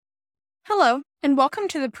Hello, and welcome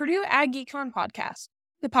to the Purdue Ag Econ Podcast,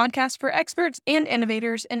 the podcast for experts and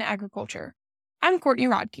innovators in agriculture. I'm Courtney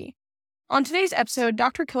Rodkey. On today's episode,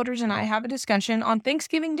 Dr. Kilders and I have a discussion on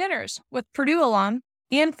Thanksgiving dinners with Purdue alum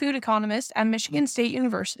and food economist at Michigan State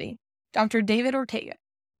University, Dr. David Ortega.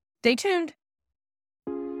 Stay tuned.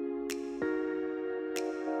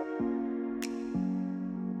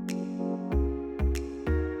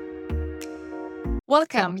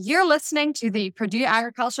 Welcome. You're listening to the Purdue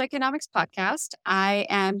Agricultural Economics Podcast. I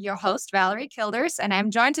am your host, Valerie Kilders, and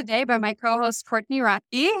I'm joined today by my co-host, Courtney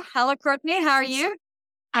Rodkey. Hello, Courtney. How are you?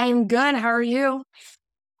 I'm good. How are you?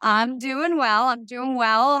 I'm doing well.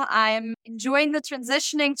 I'm enjoying the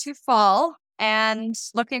transitioning to fall and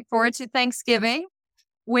looking forward to Thanksgiving,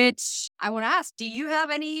 which I want to ask, do you have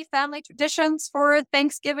any family traditions for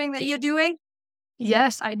Thanksgiving that you're doing?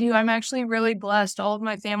 Yes, I do. I'm actually really blessed. All of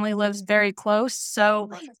my family lives very close.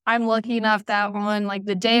 So I'm lucky enough that on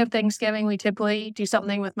the day of Thanksgiving, we typically do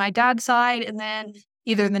something with my dad's side. And then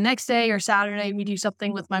either the next day or Saturday, we do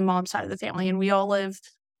something with my mom's side of the family. And we all live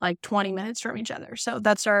 20 minutes from each other. So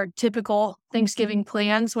that's our typical Thanksgiving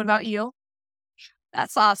plans. What about you?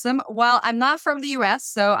 That's awesome. Well, I'm not from the US,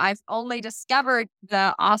 so I've only discovered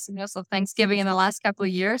the awesomeness of Thanksgiving in the last couple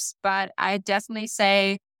of years. But I definitely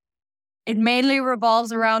say it mainly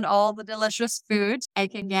revolves around all the delicious food I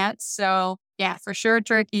can get. So yeah, for sure,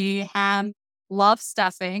 turkey, ham, love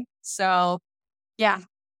stuffing. So yeah,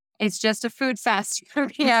 it's just a food fest for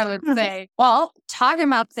me, I would say. Well, talking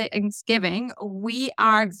about Thanksgiving, we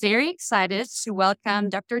are very excited to welcome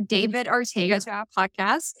Dr. David Ortega to our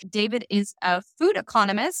podcast. David is a food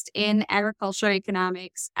economist in agricultural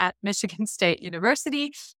economics at Michigan State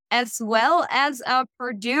University, as well as a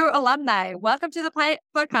Purdue alumni. Welcome to the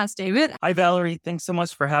podcast, David. Hi, Valerie. Thanks so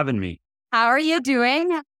much for having me. How are you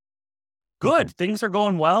doing? Good. Things are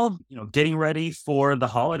going well. Getting ready for the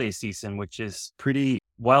holiday season, which is pretty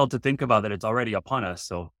wild to think about that it's already upon us.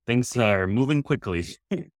 So things are moving quickly.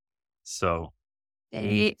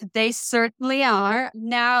 They certainly are.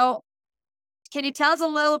 Now, can you tell us a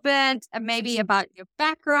little bit maybe about your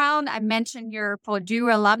background? I mentioned you're Purdue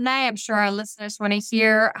alumni. I'm sure our listeners want to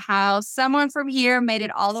hear how someone from here made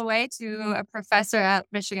it all the way to a professor at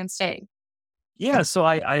Michigan State. Yeah. So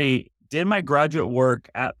I did my graduate work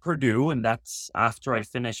at Purdue, and that's after I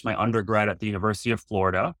finished my undergrad at the University of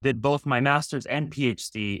Florida. Did both my master's and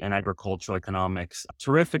PhD in agricultural economics.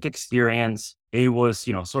 Terrific experience. It was,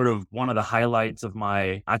 sort of one of the highlights of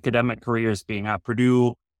my academic careers being at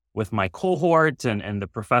Purdue with my cohort and the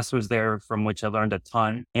professors there, from which I learned a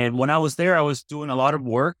ton. And when I was there, I was doing a lot of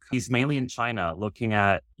work. He's mainly in China, looking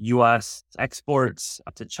at U.S. exports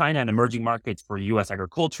to China and emerging markets for U.S.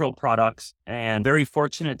 agricultural products. And very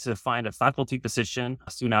fortunate to find a faculty position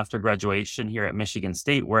soon after graduation here at Michigan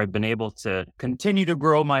State, where I've been able to continue to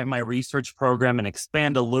grow my research program and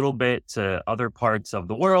expand a little bit to other parts of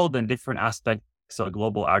the world and different aspects of the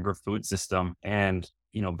global agri-food system. And,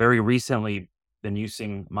 very recently, been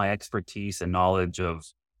using my expertise and knowledge of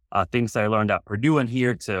things that I learned at Purdue and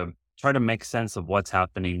here to try to make sense of what's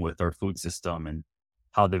happening with our food system and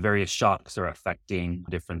how the various shocks are affecting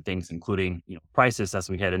different things, including prices as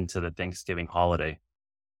we head into the Thanksgiving holiday.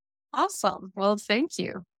 Awesome. Well, thank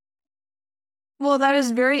you. Well, that is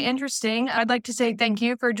very interesting. I'd like to say thank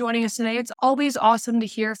you for joining us today. It's always awesome to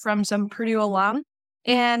hear from some Purdue alum.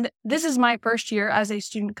 And this is my first year as a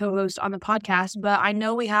student co-host on the podcast, but I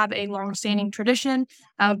know we have a long-standing tradition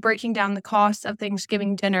of breaking down the cost of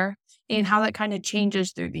Thanksgiving dinner and how that kind of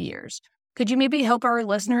changes through the years. Could you maybe help our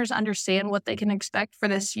listeners understand what they can expect for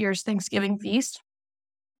this year's Thanksgiving feast?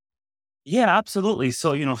 Yeah, absolutely.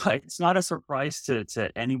 So, it's not a surprise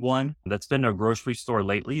to anyone that's been to a grocery store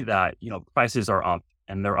lately that, prices are up.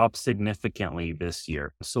 And they're up significantly this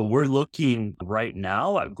year. So we're looking right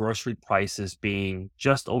now at grocery prices being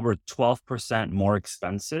just over 12% more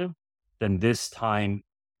expensive than this time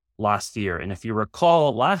last year. And if you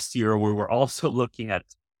recall, last year, we were also looking at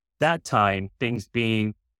that time, things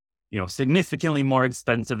being, significantly more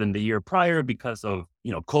expensive than the year prior because of,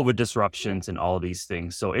 COVID disruptions and all of these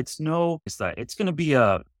things. So it's going to be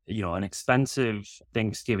an expensive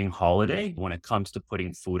Thanksgiving holiday when it comes to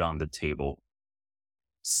putting food on the table.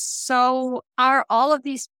 So are all of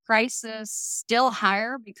these prices still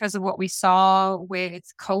higher because of what we saw with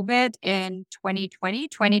COVID in 2020,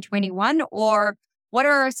 2021? Or what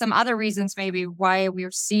are some other reasons maybe why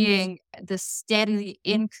we're seeing the steady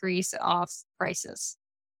increase of prices?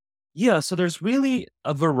 Yeah, so there's really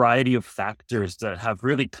a variety of factors that have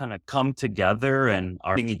really kind of come together and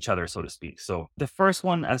are hitting each other, so to speak. So the first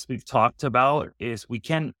one, as we've talked about, is we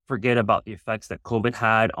can't forget about the effects that COVID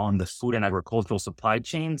had on the food and agricultural supply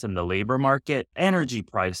chains and the labor market, energy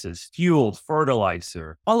prices, fuel,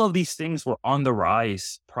 fertilizer. All of these things were on the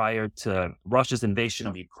rise prior to Russia's invasion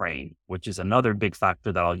of Ukraine, which is another big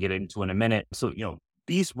factor that I'll get into in a minute. So,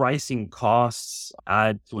 these rising costs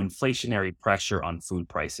add to inflationary pressure on food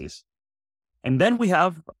prices. And then we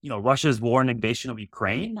have, Russia's war and invasion of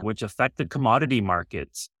Ukraine, which affected commodity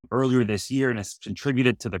markets earlier this year and has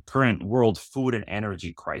contributed to the current world food and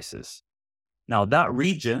energy crisis. Now, that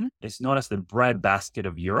region is known as the breadbasket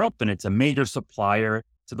of Europe, and it's a major supplier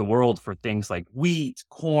to the world for things like wheat,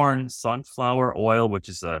 corn, sunflower oil, which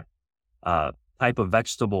is a type of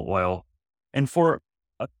vegetable oil. And for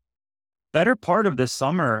better part of this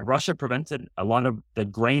summer, Russia prevented a lot of the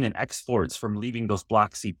grain and exports from leaving those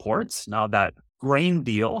Black Sea ports. Now that grain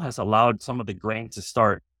deal has allowed some of the grain to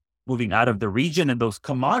start moving out of the region, and those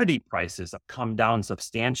commodity prices have come down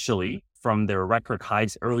substantially from their record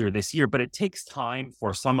highs earlier this year. But it takes time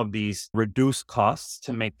for some of these reduced costs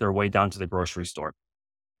to make their way down to the grocery store.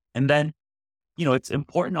 And then, it's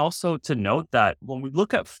important also to note that when we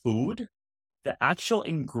look at food, the actual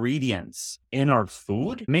ingredients in our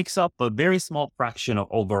food makes up a very small fraction of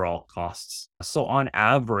overall costs. So on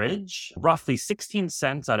average, roughly 16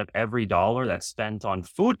 cents out of every dollar that's spent on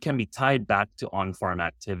food can be tied back to on-farm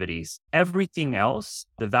activities. Everything else,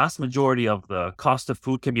 the vast majority of the cost of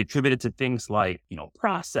food can be attributed to things like,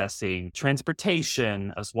 processing,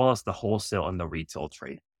 transportation, as well as the wholesale and the retail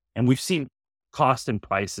trade. And we've seen cost and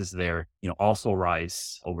prices there, also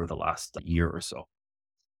rise over the last year or so.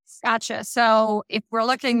 Gotcha. So if we're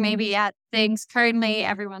looking maybe at things currently,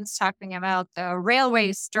 everyone's talking about the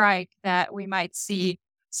railway strike that we might see.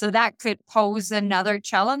 So that could pose another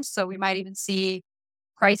challenge. So we might even see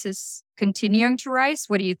prices continuing to rise.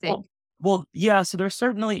 What do you think? Well, yeah. So there's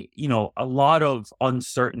certainly, a lot of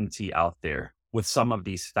uncertainty out there with some of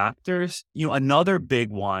these factors. Another big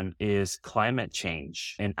one is climate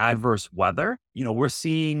change and adverse weather. We're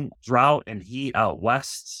seeing drought and heat out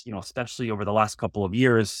west, especially over the last couple of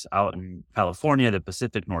years out in California, the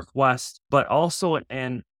Pacific Northwest, but also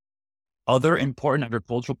in other important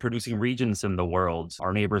agricultural producing regions in the world.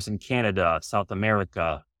 Our neighbors in Canada, South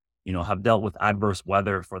America, have dealt with adverse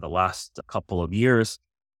weather for the last couple of years.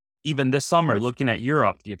 Even this summer, looking at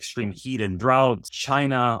Europe, the extreme heat and drought,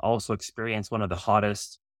 China also experienced one of the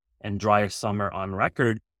hottest and driest summer on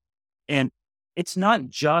record. And it's not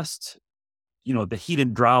just, the heat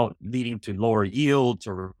and drought leading to lower yields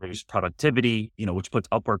or reduced productivity, which puts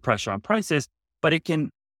upward pressure on prices, but it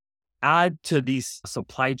can add to these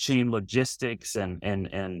supply chain logistics and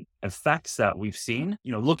effects that we've seen.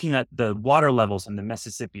 Looking at the water levels in the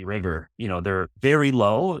Mississippi River, they're very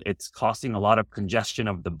low. It's causing a lot of congestion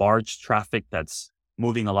of the barge traffic that's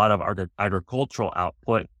moving a lot of our agricultural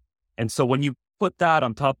output. And so when you put that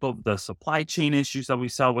on top of the supply chain issues that we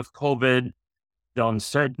saw with COVID, the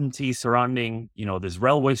uncertainty surrounding, this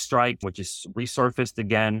railway strike, which is resurfaced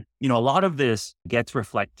again, a lot of this gets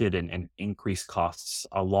reflected in increased costs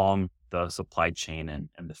along the supply chain and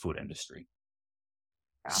the food industry.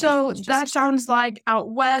 So that sounds like out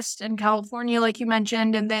west in California, like you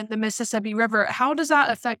mentioned, and then the Mississippi River. How does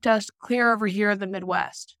that affect us clear over here in the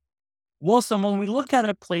Midwest? Well, so when we look at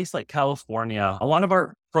a place like California, a lot of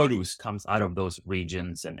our produce comes out of those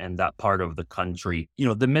regions and that part of the country.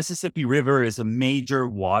 The Mississippi River is a major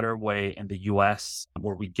waterway in the U.S.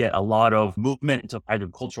 where we get a lot of movement of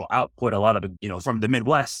agricultural output. A lot of it, from the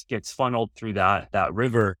Midwest gets funneled through that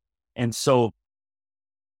river. And so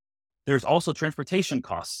there's also transportation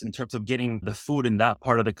costs in terms of getting the food in that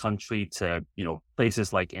part of the country to,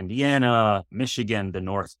 places like Indiana, Michigan, the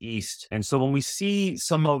Northeast. And so when we see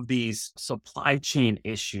some of these supply chain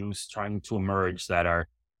issues trying to emerge that are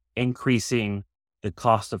increasing the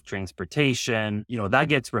cost of transportation, that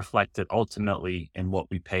gets reflected ultimately in what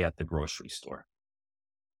we pay at the grocery store.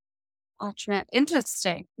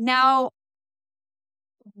 Interesting. Now,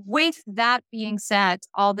 with that being said,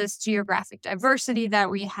 all this geographic diversity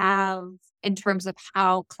that we have in terms of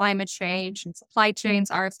how climate change and supply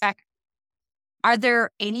chains are affected, are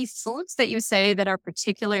there any foods that you say that are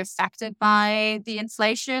particularly affected by the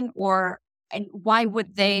inflation, and why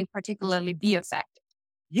would they particularly be affected?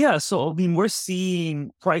 Yeah, so we're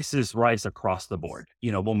seeing prices rise across the board,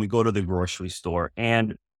 when we go to the grocery store.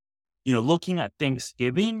 And looking at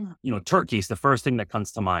Thanksgiving, turkey is the first thing that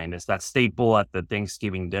comes to mind. Is that staple at the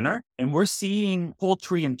Thanksgiving dinner. And we're seeing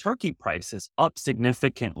poultry and turkey prices up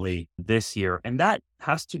significantly this year. And that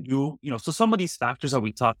has to do, so some of these factors that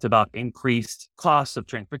we talked about, increased costs of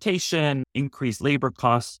transportation, increased labor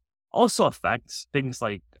costs, also affects things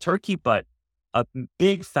like turkey. But a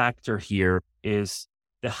big factor here is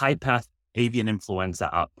the high path avian influenza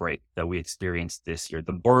outbreak that we experienced this year,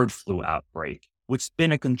 the bird flu outbreak, which has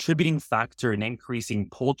been a contributing factor in increasing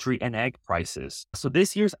poultry and egg prices. So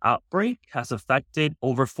this year's outbreak has affected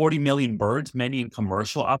over 40 million birds, many in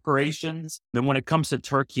commercial operations. Then when it comes to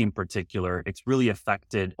turkey in particular, it's really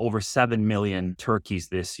affected over 7 million turkeys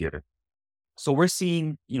this year. So we're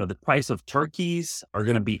seeing, the price of turkeys are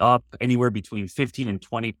going to be up anywhere between 15 and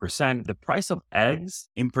 20%. The price of eggs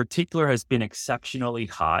in particular has been exceptionally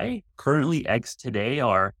high. Currently, eggs today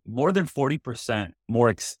are more than 40% more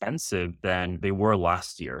expensive than they were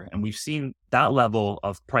last year. And we've seen that level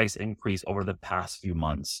of price increase over the past few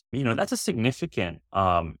months. That's a significant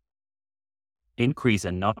increase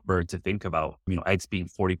in number to think about, eggs being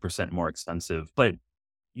 40% more expensive. But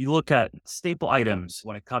you look at staple items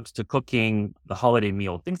when it comes to cooking the holiday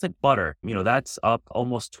meal, things like butter, that's up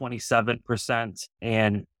almost 27%.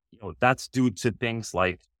 And, that's due to things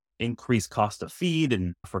like increased cost of feed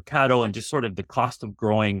and for cattle, and just sort of the cost of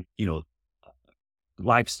growing,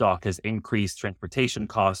 livestock has increased, transportation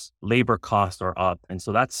costs, labor costs are up. And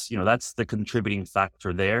so that's the contributing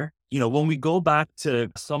factor there. When we go back to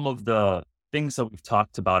some of the things that we've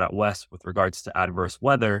talked about at West with regards to adverse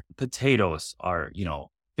weather, potatoes are,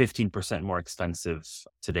 15% more expensive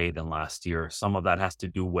today than last year. Some of that has to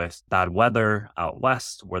do with bad weather out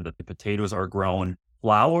west where the potatoes are grown.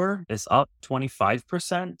 Flour is up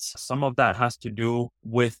 25%. Some of that has to do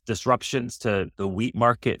with disruptions to the wheat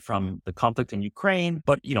market from the conflict in Ukraine,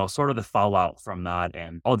 but, sort of the fallout from that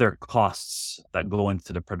and other costs that go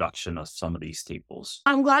into the production of some of these staples.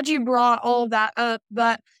 I'm glad you brought all of that up,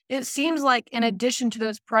 but it seems like in addition to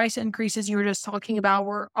those price increases you were just talking about,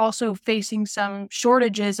 we're also facing some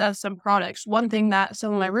shortages of some products. One thing that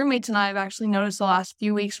some of my roommates and I have actually noticed the last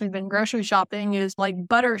few weeks we've been grocery shopping is like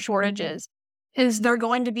butter shortages. Is there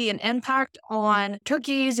going to be an impact on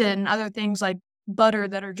turkeys and other things like butter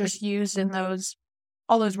that are just used in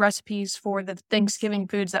all those recipes for the Thanksgiving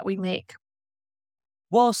foods that we make?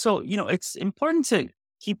 Well, so, it's important to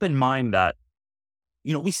keep in mind that,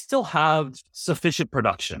 we still have sufficient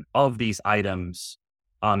production of these items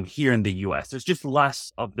here in the US. There's just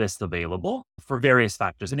less of this available for various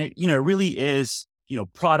factors. And it really is,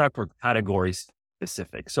 product or categories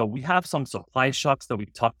specific. So we have some supply shocks that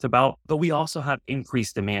we've talked about, but we also have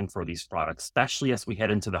increased demand for these products, especially as we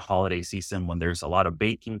head into the holiday season when there's a lot of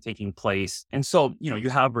baking taking place. And so, you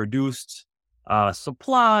have reduced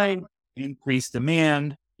supply, increased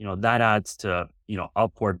demand, that adds to,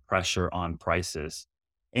 upward pressure on prices.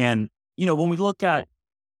 And, when we look at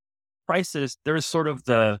prices, there's sort of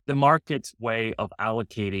the market's way of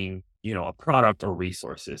allocating, a product or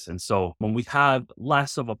resources. And so when we have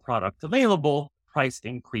less of a product available, price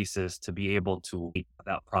increases to be able to get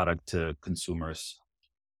that product to consumers.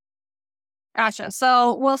 Gotcha.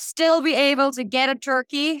 So we'll still be able to get a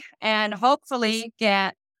turkey and hopefully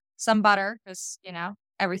get some butter because,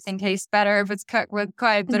 everything tastes better if it's cooked with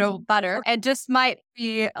quite a bit of butter. It just might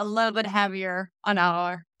be a little bit heavier on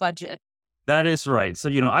our budget. That is right. So,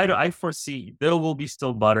 I foresee there will be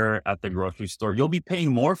still butter at the grocery store. You'll be paying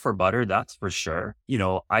more for butter, that's for sure.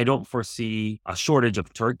 I don't foresee a shortage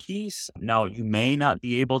of turkeys. Now, you may not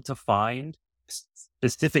be able to find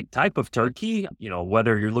specific type of turkey,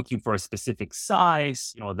 whether you're looking for a specific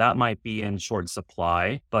size, that might be in short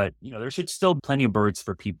supply, but, there should still be plenty of birds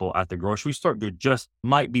for people at the grocery store. You just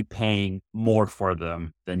might be paying more for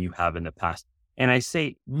them than you have in the past. And I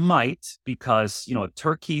say might because,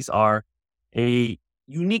 turkeys are a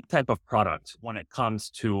unique type of product when it comes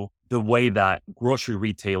to the way that grocery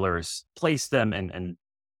retailers place them and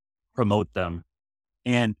promote them.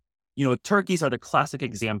 And, turkeys are the classic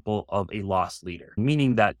example of a loss leader,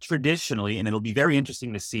 meaning that traditionally, and it'll be very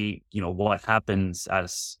interesting to see, what happens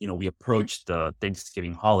as, we approach the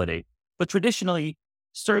Thanksgiving holiday, but traditionally,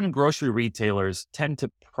 certain grocery retailers tend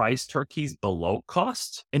to price turkeys below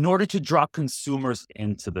cost in order to draw consumers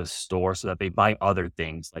into the store so that they buy other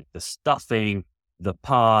things like the stuffing, the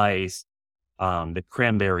pies, the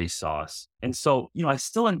cranberry sauce. And so, I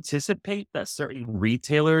still anticipate that certain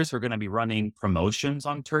retailers are going to be running promotions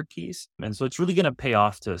on turkeys. And so it's really going to pay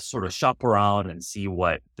off to sort of shop around and see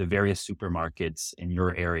what the various supermarkets in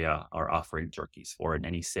your area are offering turkeys for and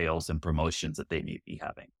any sales and promotions that they may be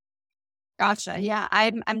having. Gotcha. Yeah,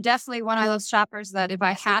 I'm definitely one of those shoppers that if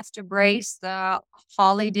I have to brace the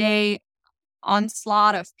holiday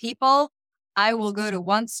onslaught of people, I will go to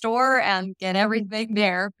one store and get everything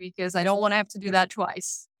there because I don't want to have to do that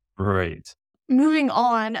twice. Right. Moving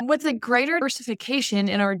on, with the greater diversification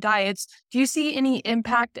in our diets, do you see any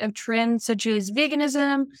impact of trends such as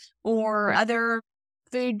veganism or other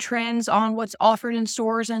food trends on what's offered in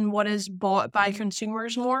stores and what is bought by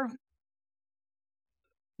consumers more?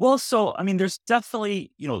 Well, so I mean, there's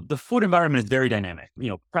definitely, the food environment is very dynamic.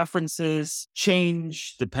 Preferences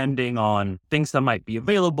change depending on things that might be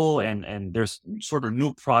available, and there's sort of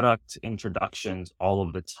new product introductions all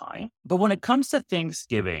of the time. But when it comes to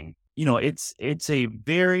Thanksgiving, it's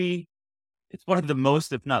one of the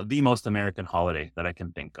most, if not the most American holiday that I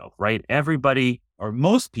can think of, right? Everybody or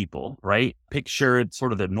most people, right, pictured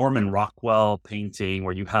sort of the Norman Rockwell painting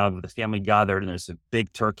where you have the family gathered and there's a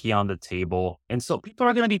big turkey on the table. And so people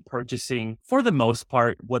are going to be purchasing, for the most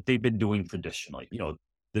part, what they've been doing traditionally.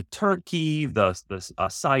 The turkey, the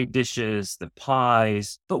side dishes, the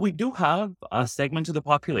pies. But we do have a segment of the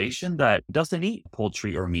population that doesn't eat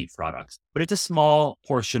poultry or meat products, but it's a small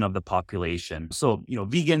portion of the population. So,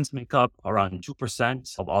 vegans make up around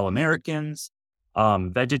 2% of all Americans,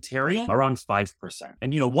 vegetarian around 5%.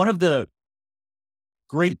 And, one of the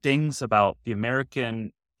great things about the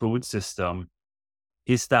American food system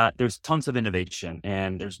is that there's tons of innovation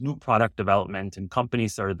and there's new product development and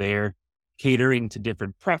companies are there catering to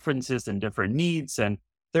different preferences and different needs. And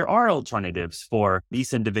there are alternatives for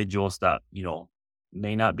these individuals that,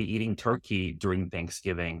 may not be eating turkey during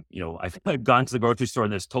Thanksgiving. I've gone to the grocery store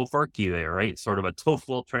and there's tofurkey there, right? Sort of a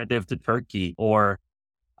tofu alternative to turkey. Or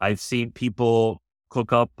I've seen people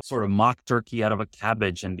cook up sort of mock turkey out of a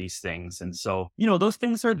cabbage and these things. And so, those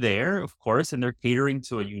things are there, of course, and they're catering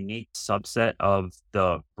to a unique subset of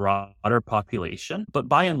the broader population. But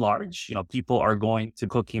by and large, people are going to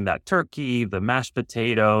cooking that turkey, the mashed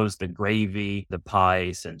potatoes, the gravy, the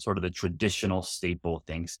pies, and sort of the traditional staple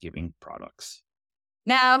Thanksgiving products.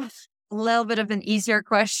 Now, a little bit of an easier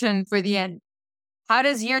question for the end. How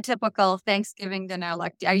does your typical Thanksgiving dinner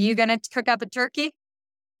look? Are you going to cook up a turkey?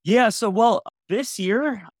 Yeah. So, well, this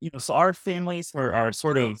year, so our families are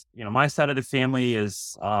sort of, my side of the family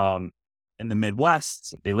is in the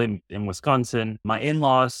Midwest. They live in Wisconsin. My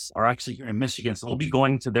in-laws are actually here in Michigan. So we'll be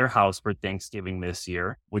going to their house for Thanksgiving this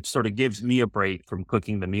year, which sort of gives me a break from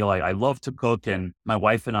cooking the meal. I love to cook, and my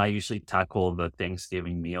wife and I usually tackle the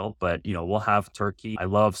Thanksgiving meal, but, we'll have turkey. I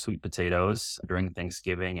love sweet potatoes during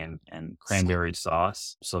Thanksgiving and cranberry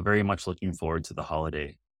sauce. So very much looking forward to the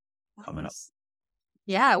holiday coming up.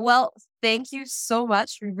 Yeah, well, thank you so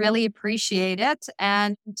much. We really appreciate it.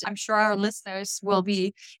 And I'm sure our listeners will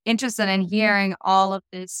be interested in hearing all of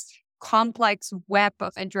this complex web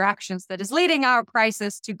of interactions that is leading our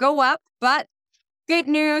prices to go up. But good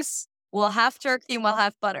news, we'll have turkey and we'll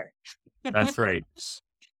have butter. That's right.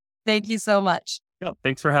 Thank you so much. Yep.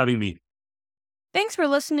 Thanks for having me. Thanks for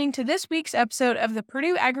listening to this week's episode of the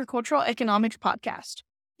Purdue Agricultural Economics Podcast.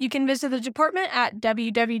 You can visit the department at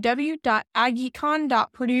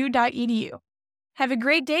www.agecon.purdue.edu. Have a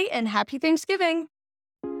great day and happy Thanksgiving!